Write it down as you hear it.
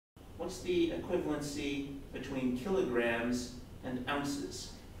what's the equivalency between kilograms and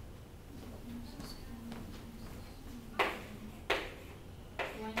ounces?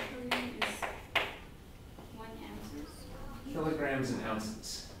 Kilograms and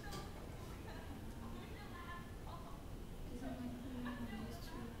ounces.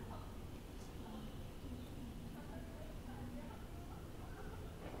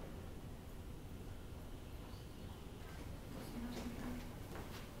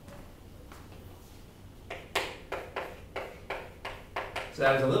 So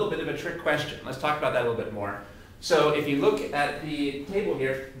that was a little bit of a trick question. Let's talk about that a little bit more. So if you look at the table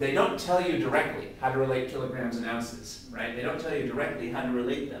here, they don't tell you directly how to relate kilograms and ounces, right? They don't tell you directly how to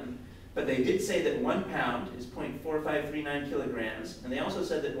relate them. But they did say that 1 pound is 0.4539 kilograms, and they also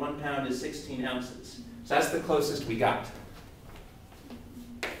said that 1 pound is 16 ounces. So that's the closest we got.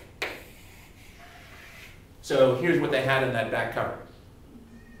 So here's what they had in that back cover.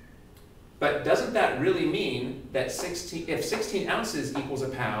 But doesn't that really mean that if 16 ounces equals a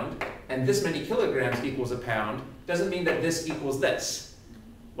pound, and this many kilograms equals a pound, doesn't mean that this equals this?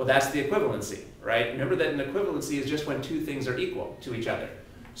 Well, that's the equivalency, right? Remember that an equivalency is just when two things are equal to each other.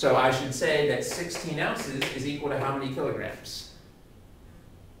 So I should say that 16 ounces is equal to how many kilograms?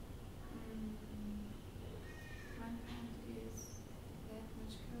 1 pound is that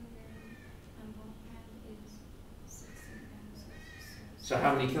much kilogram, and 1 pound is 16 ounces. So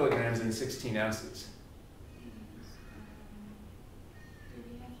how many kilograms in 16 ounces? Do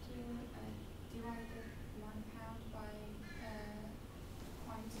we have to divide the 1 pound by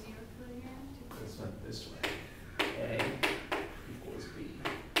 0.0 kilogram? Let's went this way. A equals B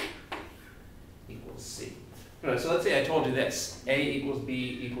equals C. All right, so let's say I told you this. A equals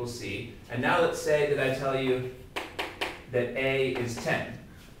B equals C. And now let's say that I tell you that A is 10.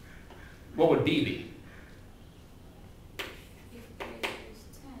 What would B be? If A is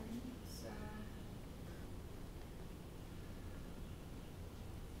 10, so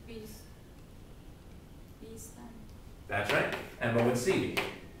B is 10. That's right. And what would C be?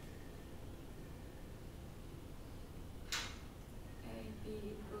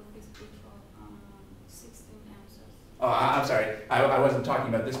 Both is equal 16 ounces. Oh, I'm sorry. I wasn't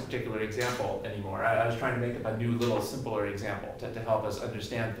talking about this particular example anymore. I was trying to make up a new little simpler example to help us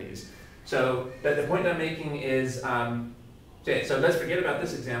understand these. So the point I'm making is, okay, so let's forget about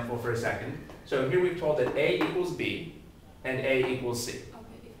this example for a second. So here we've told that A equals B and A equals C. Okay,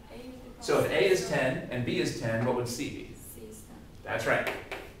 if A is equal So if A is 10 and B is 10, what would C be? C is 10. That's right.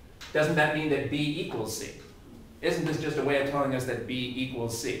 Doesn't that mean that B equals C? Isn't this just a way of telling us that B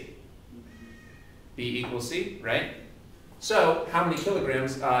equals C? B equals C, right? So how many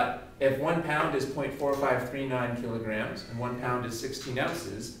kilograms, if 1 pound is 0.4539 kilograms and 1 pound is 16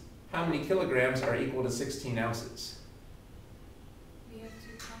 ounces, how many kilograms are equal to 16 ounces? We have to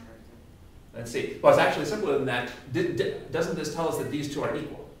convert it. Let's see. Well, it's actually simpler than that. Doesn't this tell us that these two are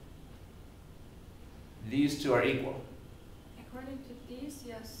equal? These two are equal. According to these,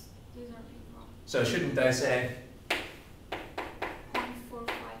 yes, these are equal. So shouldn't I say,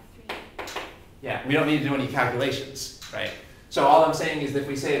 0.453. yeah, we don't need to do any calculations, right? So all I'm saying is that if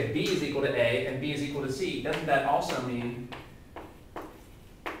we say if B is equal to A and B is equal to C, doesn't that also mean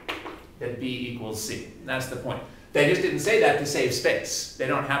that B equals C? And that's the point. They just didn't say that to save space. They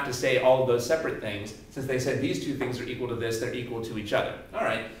don't have to say all of those separate things. Since they said these two things are equal to this, they're equal to each other. All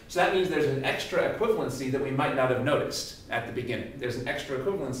right, so that means there's an extra equivalency that we might not have noticed at the beginning. There's an extra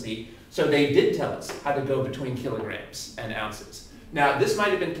equivalency, so they did tell us how to go between kilograms and ounces. Now, this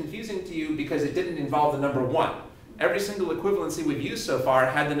might have been confusing to you because it didn't involve the number 1. Every single equivalency we've used so far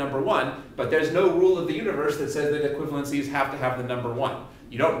had the number 1, but there's no rule of the universe that says that equivalencies have to have the number 1.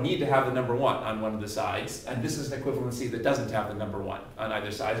 You don't need to have the number 1 on one of the sides, and this is an equivalency that doesn't have the number 1 on either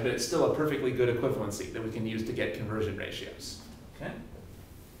side, but it's still a perfectly good equivalency that we can use to get conversion ratios. Okay?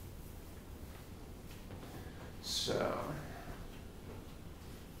 So,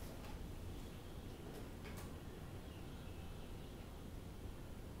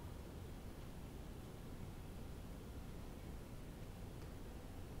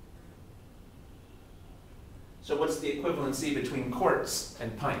 so what's the equivalency between quarts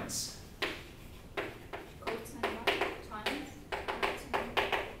and pints? Quarts and what? Times? Quarts and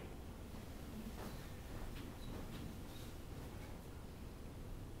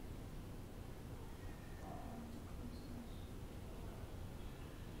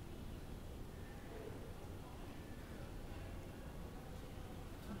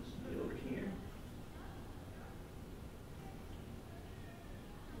Get over here.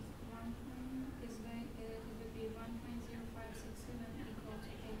 it would be 1.0567 equal to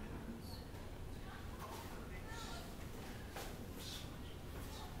 8 pounds.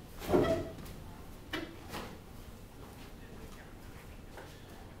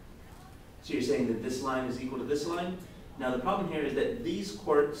 So you're saying that this line is equal to this line? Now the problem here is that these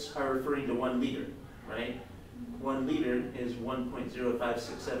quarts are referring to 1 liter, right? 1 liter is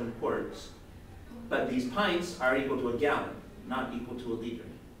 1.0567 quarts. But these pints are equal to a gallon, not equal to a liter.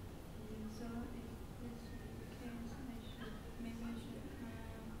 So if this is the case, maybe I should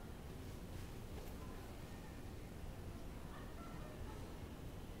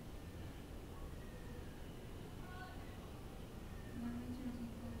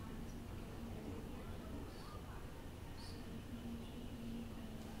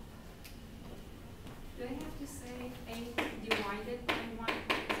do I have to say 8 divided by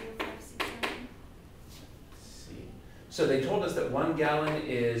 1.0567? See. So they told us that 1 gallon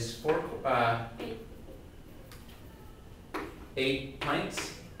is 8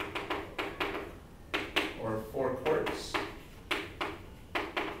 pints, or 4 quarts. What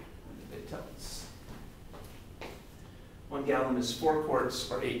did they tell us? 1 gallon is 4 quarts,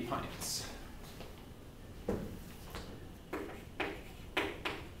 or 8 pints.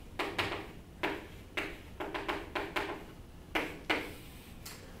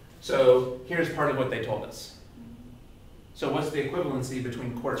 So here's part of what they told us. So what's the equivalency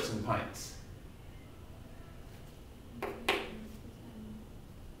between quarts and pints?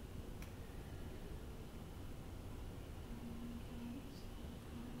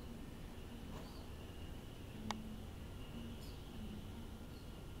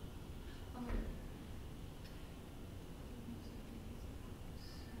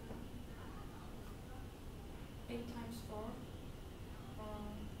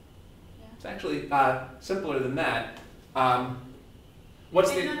 It's actually simpler than that.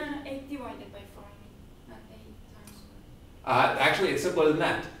 What's the? No, 8 divided by 4, I mean, not 8 times 4. Actually, it's simpler than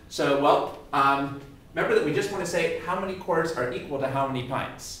that. So, well, remember that we just want to say how many quarts are equal to how many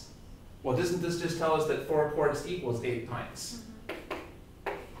pints. Well, doesn't this just tell us that 4 quarts equals 8 pints?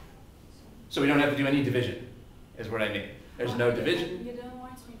 Mm-hmm. So we don't have to do any division, is what I mean. There's no division. You don't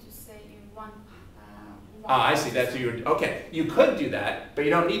want me to say in one. I see, that's what you're, okay. You could do that, but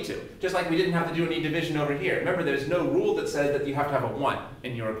you don't need to. Just like we didn't have to do any division over here. Remember, there's no rule that says that you have to have a 1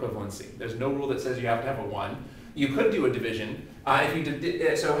 in your equivalency. There's no rule that says you have to have a 1. You could do a division. If you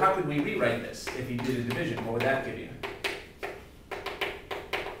did, so how could we rewrite this if you did a division? What would that give you?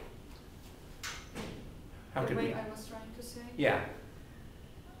 How could we? I was trying to say? Yeah.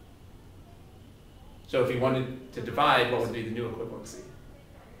 So if you wanted to divide, what would be the new equivalency?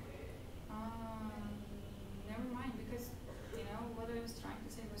 Never mind, because you know what I was trying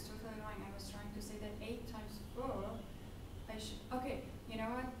to say was totally wrong. I was trying to say that 8 times 4, I should, okay, you know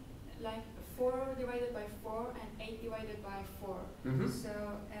what, like 4 divided by 4 and 8 divided by 4. Mm-hmm.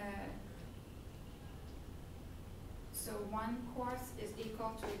 So 1 quart is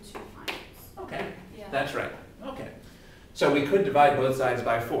equal to 2 pints. Okay, Yeah. that's right. Okay. So we could divide both sides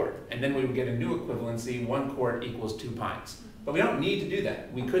by 4, and then we would get a new equivalency, 1 quart equals 2 pints. But we don't need to do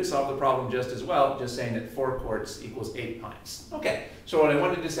that. We could solve the problem just as well, just saying that 4 quarts equals 8 pints. Okay, so what I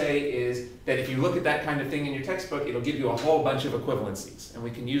wanted to say is that if you look at that kind of thing in your textbook, it'll give you a whole bunch of equivalencies. And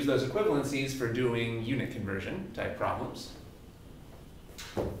we can use those equivalencies for doing unit conversion type problems.